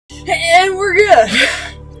And we're good!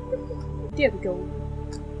 There we go.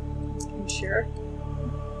 You sure?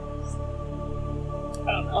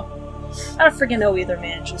 I don't know. I don't freaking know either,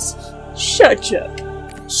 man. Just Shut up!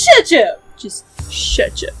 Shut up! Just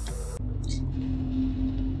shut up.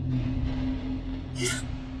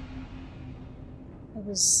 That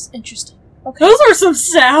was interesting. Okay. Those are some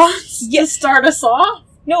sounds to start us off.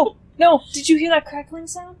 No, no. Did you hear that crackling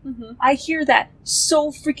sound? Mm-hmm. I hear that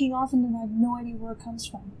so freaking often and I have no idea where it comes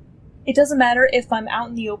from. It doesn't matter if I'm out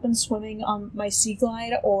in the open swimming on my sea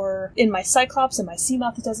glide or in my Cyclops and my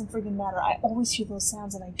Seamoth, it doesn't freaking matter. I always hear those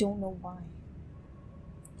sounds and I don't know why.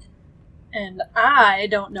 And I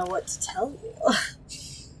don't know what to tell you.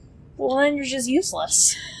 Well, then you're just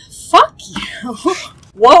useless. Fuck you!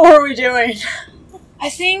 What were we doing? I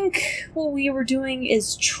think what we were doing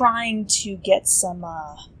is trying to get some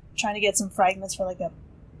fragments for like a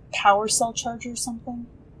power cell charger or something.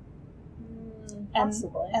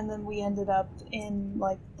 Possibly. And then we ended up in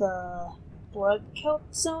like the blood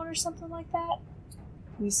kelp zone or something like that.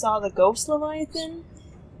 We saw the ghost leviathan.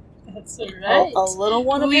 That's right. A little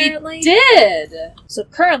one, apparently. We did! So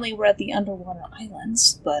currently we're at the underwater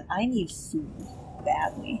islands, but I need food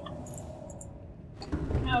badly.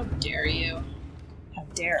 How dare you? How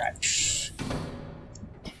dare I?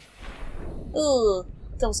 Ugh,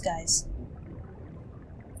 those guys.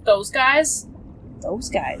 Those guys? Those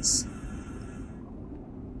guys.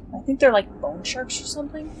 I think they're like bone sharks or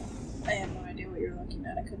something. I have no idea what you're looking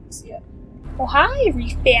at. I couldn't see it. Oh, hi,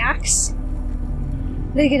 Reefbacks.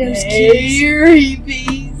 Look at those Hey, kitties.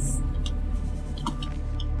 Reefies!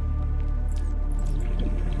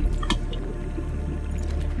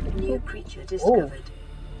 New creature discovered.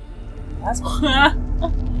 That's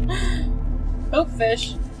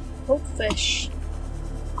Hopefish. Hopefish.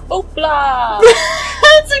 Hoopla!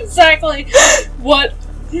 That's exactly what...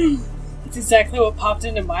 It's exactly what popped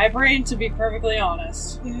into my brain, to be perfectly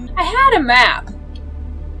honest. I had a map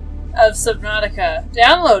of Subnautica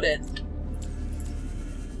downloaded.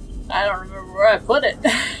 I don't remember where I put it.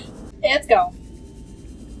 It's gone.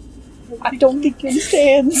 I don't think you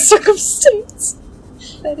understand the circumstance.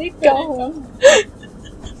 Let it go.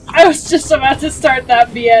 I was just about to start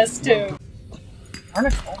that BS too.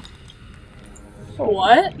 Barnacle.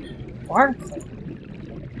 What? Barnacle.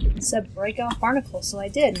 It said break off barnacle, so I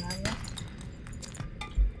did. And I'm like,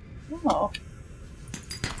 oh.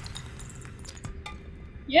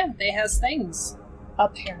 Yeah, they has things.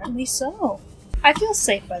 Apparently so. I feel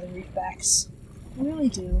safe by the reefbacks. I really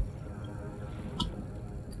do.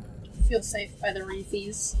 Feel safe by the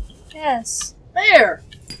reefies. Yes. There!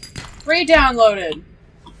 Re-downloaded.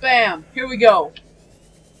 Bam! Here we go.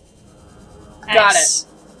 Got it.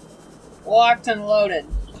 Locked and loaded.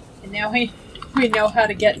 And now we know how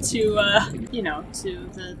to get to, you know, to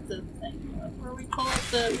the thing. Where we call it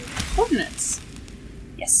the coordinates.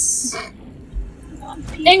 Yes.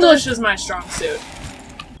 English is my strong suit.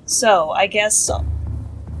 So, I guess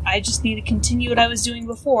I just need to continue what I was doing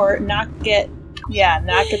before, not get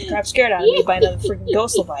the crap scared out of me by another freaking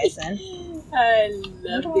ghost leviathan. I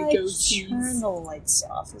love How the do I ghosties. turn the lights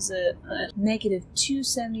off? Is it negative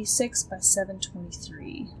 276 by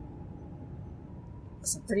 723?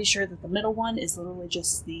 Because I'm pretty sure that the middle one is literally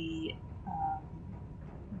just the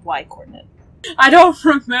y coordinate. I don't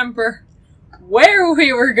remember where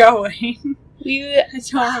we were going. I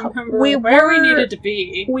don't remember where we needed to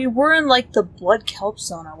be. We were in like the blood kelp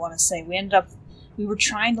zone, I want to say. We were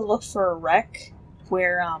trying to look for a wreck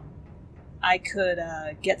where I could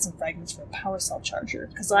get some fragments for a power cell charger.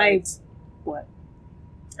 Because what?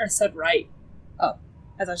 I said right. Oh,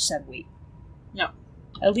 I thought you said wait. No.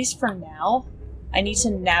 At least for now, I need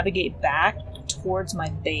to navigate back towards my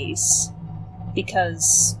base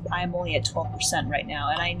because I'm only at 12% right now,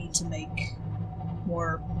 and I need to make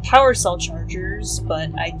more power cell chargers, but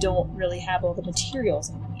I don't really have all the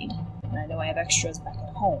materials I need. And I know I have extras back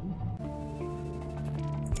at home.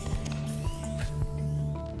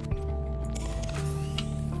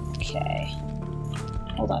 Okay.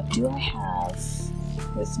 Hold on, do I have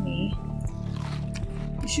with me...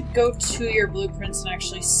 You should go to your blueprints and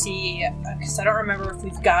actually see, because I don't remember if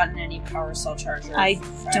we've gotten any power cell charger. I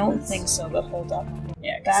fragments. don't think so, but hold up.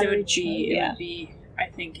 Yeah, because it would Battery be, I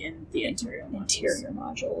think, in the interior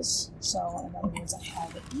modules. So, in other words, I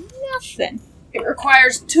have nothing. It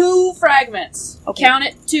requires 2 fragments. Okay. Count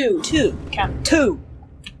it, 2. Count it. 2.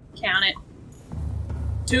 Count it.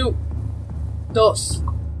 2. Dos.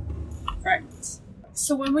 Fragments.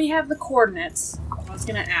 So when we have the coordinates, I was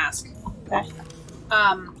gonna ask. Okay.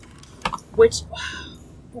 Which...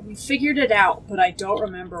 We figured it out, but I don't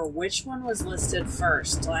remember which one was listed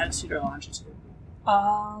first, latitude or longitude.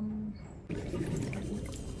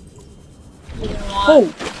 want.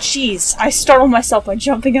 Oh, jeez. I startled myself by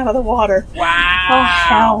jumping out of the water. Wow. Oh,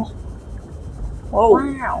 hell. Whoa.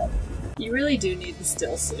 Wow. You really do need the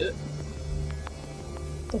still suit.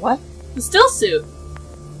 The what? The still suit.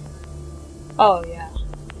 Oh, yeah.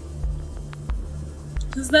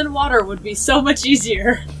 Because then water would be so much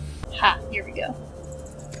easier. Ha, here we go.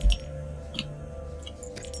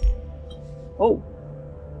 Oh.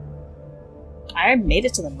 I made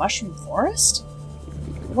it to the mushroom forest?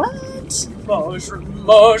 What?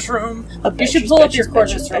 Mushroom. You should pull up your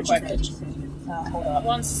coordinates real quick. Hold up.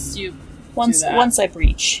 Once I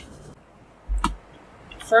breach.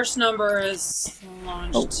 First number is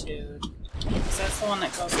longitude. Because that's the one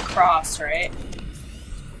that goes across, right?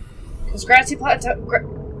 Because Grassy Plateau...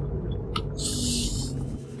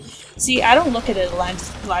 See, I don't look at it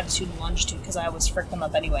latitude and longitude because I always frick them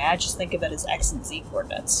up anyway. I just think of it as X and Z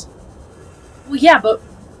coordinates. Well, yeah, but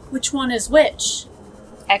which one is which?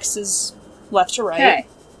 X is left to right. Okay.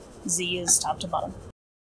 Z is top to bottom.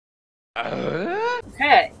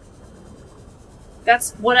 Okay.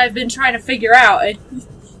 That's what I've been trying to figure out, and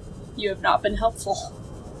you have not been helpful.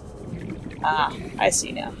 Ah, I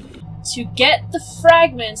see now. To get the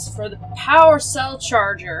fragments for the power cell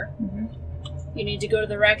charger, you need to go to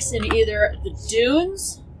the wrecks in either the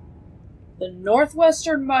dunes, the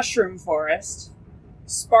northwestern mushroom forest,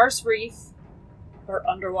 sparse reef, or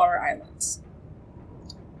underwater islands.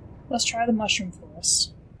 Let's try the mushroom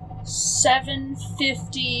forest.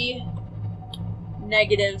 750,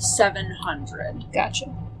 negative 700. Gotcha.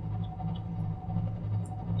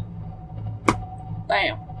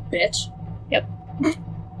 Bam, bitch. Yep.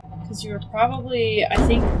 Because you were probably, I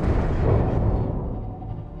think...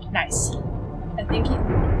 Nice. I think you...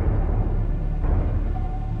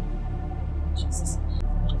 Jesus.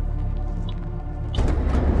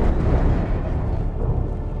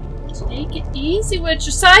 Take it easy with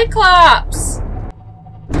your Cyclops!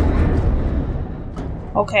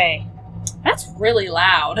 Okay. That's really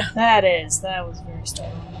loud. That was very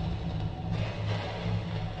startling.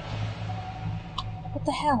 What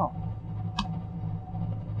the hell?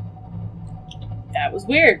 That was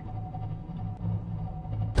weird.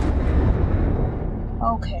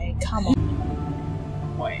 Okay, come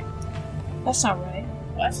on. Wait. That's not right.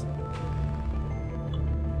 What?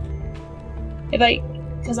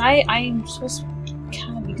 Because I'm supposed to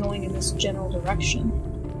kind of be going in this general direction.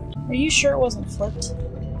 Are you sure it wasn't flipped?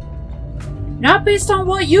 Not based on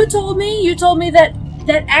what you told me. You told me that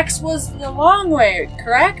X was the long way,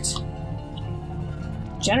 correct?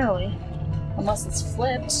 Generally. Unless it's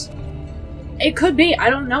flipped. It could be. I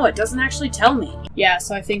don't know. It doesn't actually tell me. Yeah,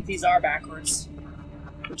 so I think these are backwards.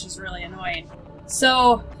 Which is really annoying.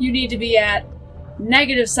 So, you need to be at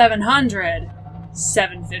negative 700,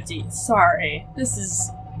 750. Sorry. This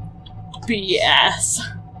is BS.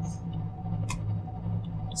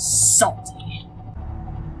 Salty.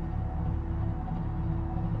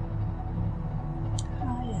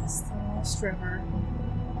 Ah, yes, the Lost River.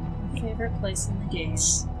 My favorite place in the game.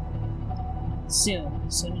 Soon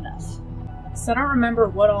enough. So I don't remember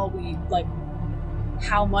what all we, like,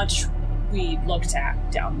 how much we looked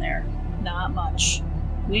at down there. Not much.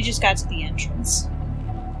 We just got to the entrance.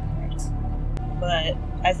 Right. But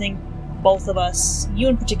I think both of us, you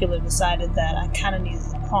in particular, decided that I kind of needed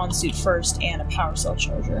a prawn suit first and a power cell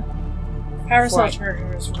charger. Power cell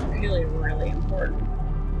charger is really, really important.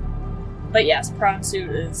 But yes, prawn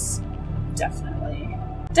suit is definitely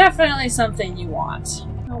something you want.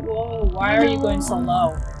 Oh, whoa, why are you going so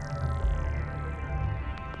low?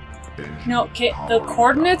 No, okay, the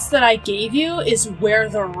coordinates that I gave you is where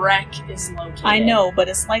the wreck is located. I know, but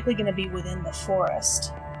it's likely going to be within the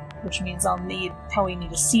forest, which means I'll probably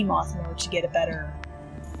need a sea moth in order to get a better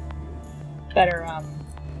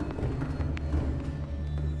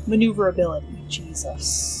maneuverability.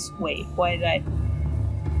 Jesus. Wait, why did I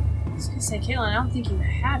was gonna say, Caitlin, I don't think you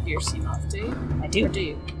have your sea moth, do you? I do. Or do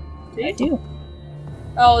you? Do you? I do.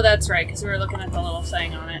 Oh, that's right, because we were looking at the little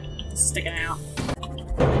thing on it. It's sticking out.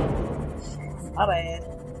 My bad.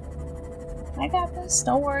 I got this,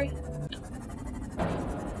 don't worry.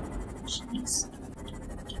 Jeez.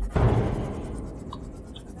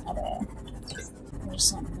 My bad. There's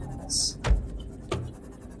something else.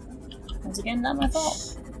 Once again, not my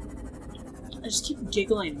fault. I just keep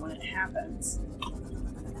giggling when it happens.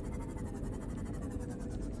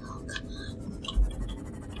 Oh, come on.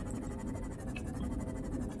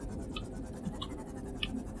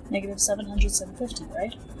 Negative 700, 750,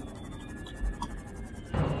 right?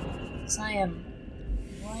 So I am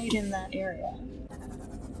right in that area.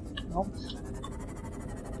 Nope.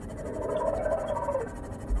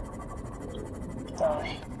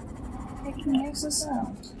 Die. Making makes a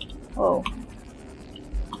sound. Oh.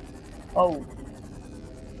 Oh.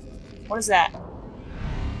 What is that?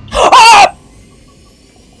 Ah!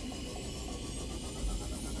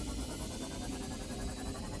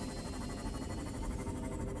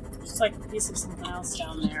 Just like a piece of something else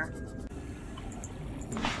down there.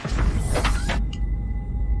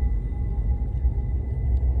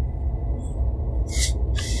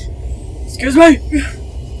 Excuse me!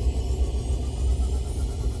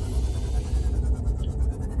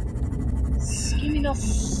 Give me no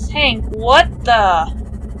tank. What the?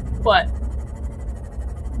 What?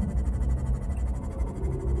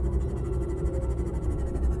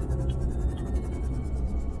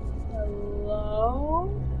 Hello?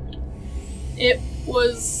 It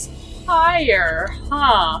was higher,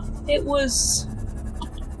 huh? It was...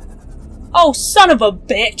 Oh, son of a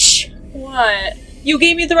bitch! What? You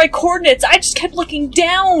gave me the right coordinates. I just kept looking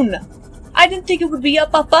down. I didn't think it would be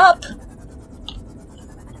up, up, up.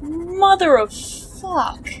 Mother of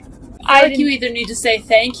fuck. I think you either need to say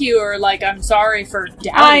thank you or like I'm sorry for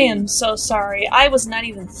doubting. I am so sorry. I was not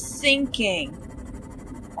even thinking.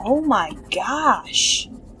 Oh my gosh.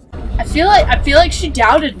 I feel like she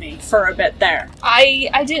doubted me for a bit there.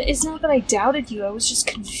 I did. It's not that I doubted you. I was just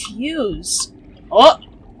confused. Oh.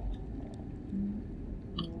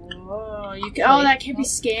 Whoa, you can, oh, that can't be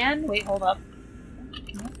scanned? Wait, hold up.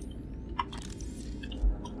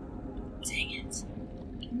 Dang it.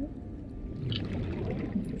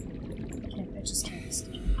 I just can't be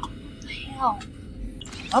scanned. What the hell?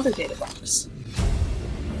 Another data box.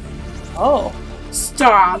 Oh.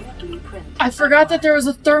 Stop! I forgot that there was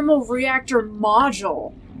a thermal reactor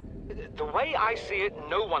module. The way I see it,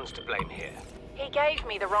 no one's to blame here. He gave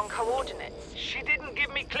me the wrong coordinates. She didn't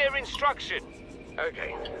give me clear instruction.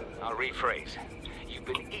 Okay, I'll rephrase. You've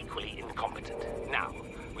been equally incompetent. Now,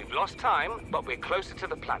 we've lost time, but we're closer to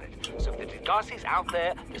the planet. So if the Degassi's out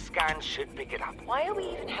there, the scans should pick it up. Why are we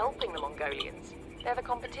even helping the Mongolians? They're the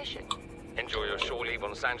competition. Enjoy your shore leave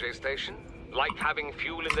on Sanjay Station? Like having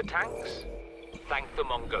fuel in the tanks? Thank the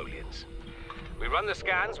Mongolians. We run the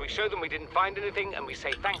scans, we show them we didn't find anything, and we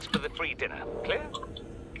say thanks for the free dinner. Clear?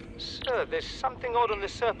 Sir, there's something odd on the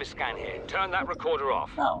surface scan here. Turn that recorder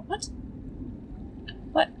off. Oh, what?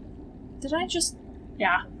 What? Did I just...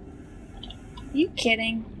 Yeah. Are you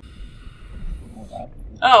kidding? Hold up.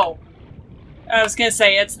 Oh. I was gonna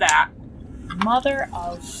say it's that. Mother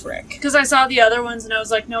of frick. Because I saw the other ones and I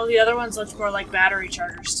was like, no, the other ones looked more like battery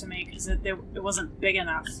chargers to me because it wasn't big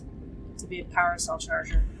enough to be a power cell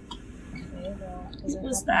charger. Okay, well, What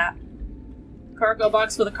was that? Cargo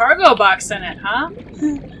box with a cargo box in it, huh?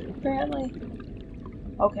 Apparently.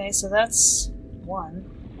 Okay, so that's one.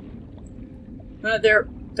 There.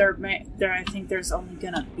 I think there's only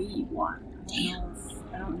gonna be one.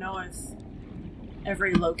 I don't know if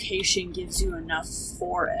every location gives you enough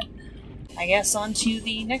for it. I guess on to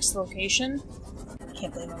the next location.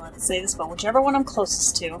 Can't believe I'm about to say this, but whichever one I'm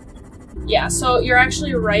closest to. Yeah, so you're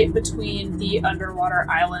actually right between the underwater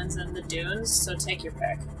islands and the dunes, so take your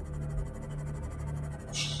pick.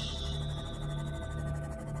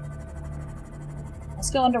 Let's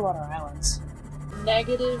go underwater islands.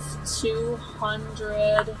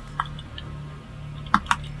 -200.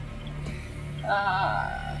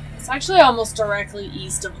 It's actually almost directly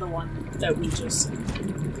east of the one that we just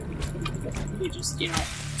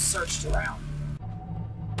searched around.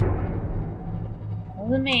 More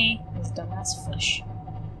than me, this dumbass fish.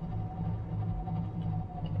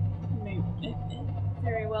 It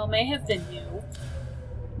very well may have been you,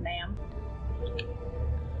 ma'am.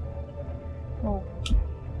 Oh.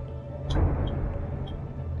 Okay,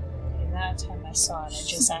 that time I saw it, I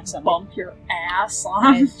just accidentally Bump your ass on.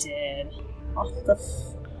 I did. Oh, the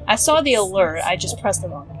I saw the alert, I just pressed the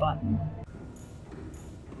wrong button.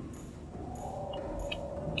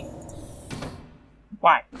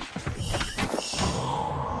 Why?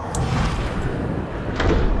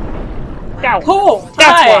 Oh,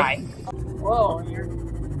 That's hi. why. Whoa, you're...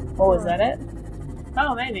 Oh, is that it?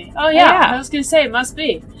 Oh, maybe. Oh, yeah. Yeah. I was gonna say, it must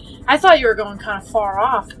be. I thought you were going kind of far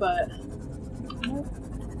off, but...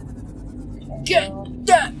 Get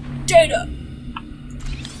that data!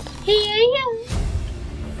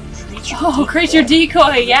 Oh, creature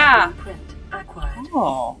decoy, yeah!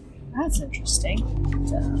 Oh, that's interesting.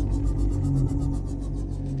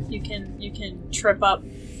 You can trip up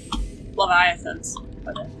leviathans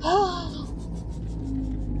with it.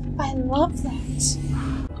 I love that.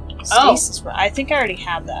 Oh. Stasis. I think I already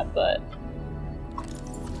have that, but...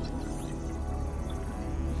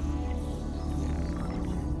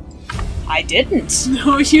 I didn't.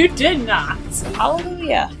 No, you did not.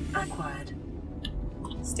 Hallelujah. Acquired.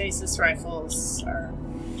 Stasis rifles are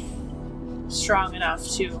strong enough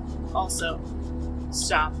to also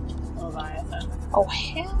stop Leviathan. Oh,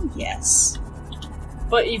 hell yes.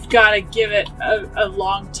 But you've got to give it a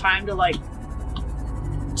long time to like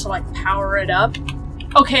power it up.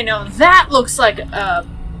 Okay, no, that looks like an R.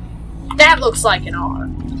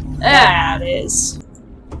 That is.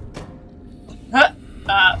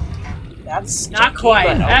 That's Not tricky, quite.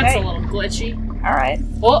 but okay. That's a little glitchy. All right.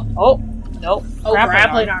 Oh, Nope. oh,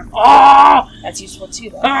 grappling arm. Oh, Oh, that's useful too,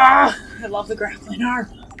 though. I love the grappling arm.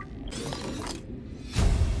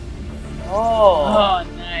 Oh.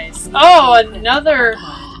 Oh, nice. Oh, another.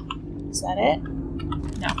 Is that it?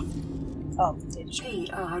 No. Oh, data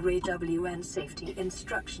sheet. PRAWN Safety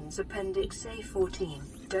Instructions Appendix A14.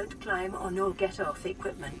 Don't climb on or get off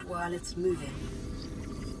equipment while it's moving.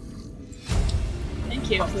 Thank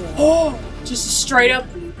you. Oh, just a straight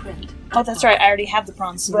up. Blueprint. Oh, that's right. I already have the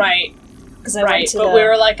prawn suit. Right. Because I went to but the... we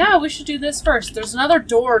were like, oh, we should do this first. There's another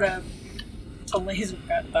door to laser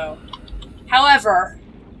cut, though. However,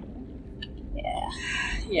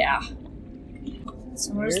 yeah.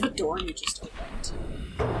 So where's the door you just opened?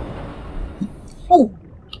 Oh!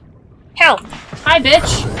 Hell! Hi,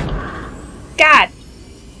 bitch! God!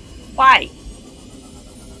 Why?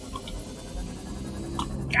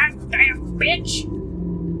 Goddamn bitch!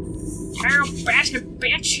 Carol bastard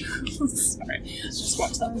bitch! Sorry, just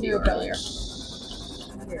watched that video earlier.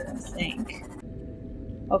 Here, I think.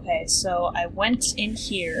 Okay, so I went in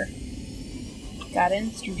here, got in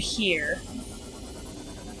through here.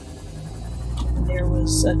 There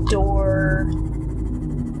was a door.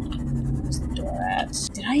 Where's the door at?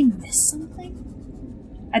 Did I miss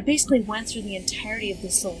something? I basically went through the entirety of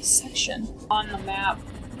this little section. On the map,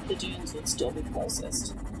 the dunes would still be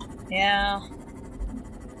closest. Yeah.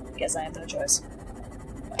 Guess I have no choice.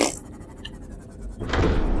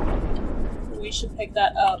 We should pick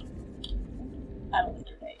that up at a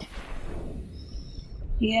later date.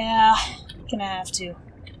 Yeah, gonna have to.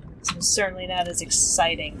 This was certainly not as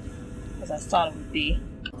exciting as I thought it would be.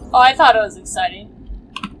 Oh, I thought it was exciting.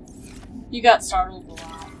 You got startled a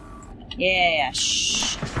lot. Yeah,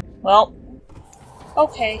 shh. Well,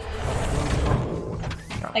 okay.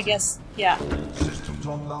 I guess, yeah. Systems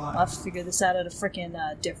online. I'll have to figure this out at a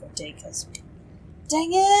frickin' different day, because...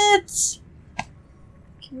 Dang it!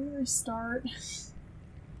 Can we restart?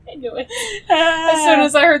 I knew it. As soon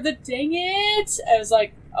as I heard the dang it, I was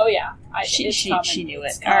like, oh yeah. She knew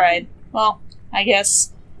It's it. coming. Alright. Well, I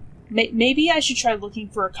guess... Maybe I should try looking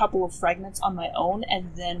for a couple of fragments on my own,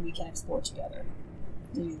 and then we can explore together.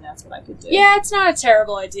 Maybe that's what I could do. Yeah, it's not a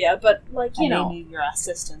terrible idea, but, like, you know. Maybe your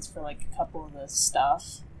assistance for, like, a couple of the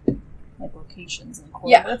stuff. Like locations and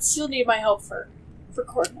Yeah, coordinates. you'll need my help for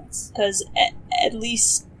coordinates. Because at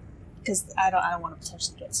least... Because I don't want to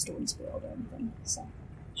potentially get story spoiled or anything, so...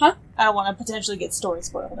 Huh? I don't want to potentially get story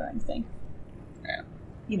spoiled or anything. Yeah.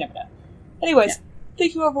 You never know. Anyways,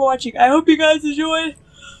 thank you all for watching. I hope you guys enjoyed.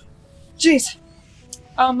 Jeez.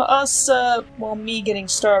 Me getting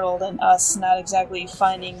startled and us not exactly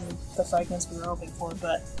finding the fragments we were hoping for,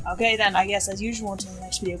 but okay then, I guess as usual, until the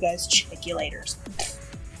next video guys, check you later.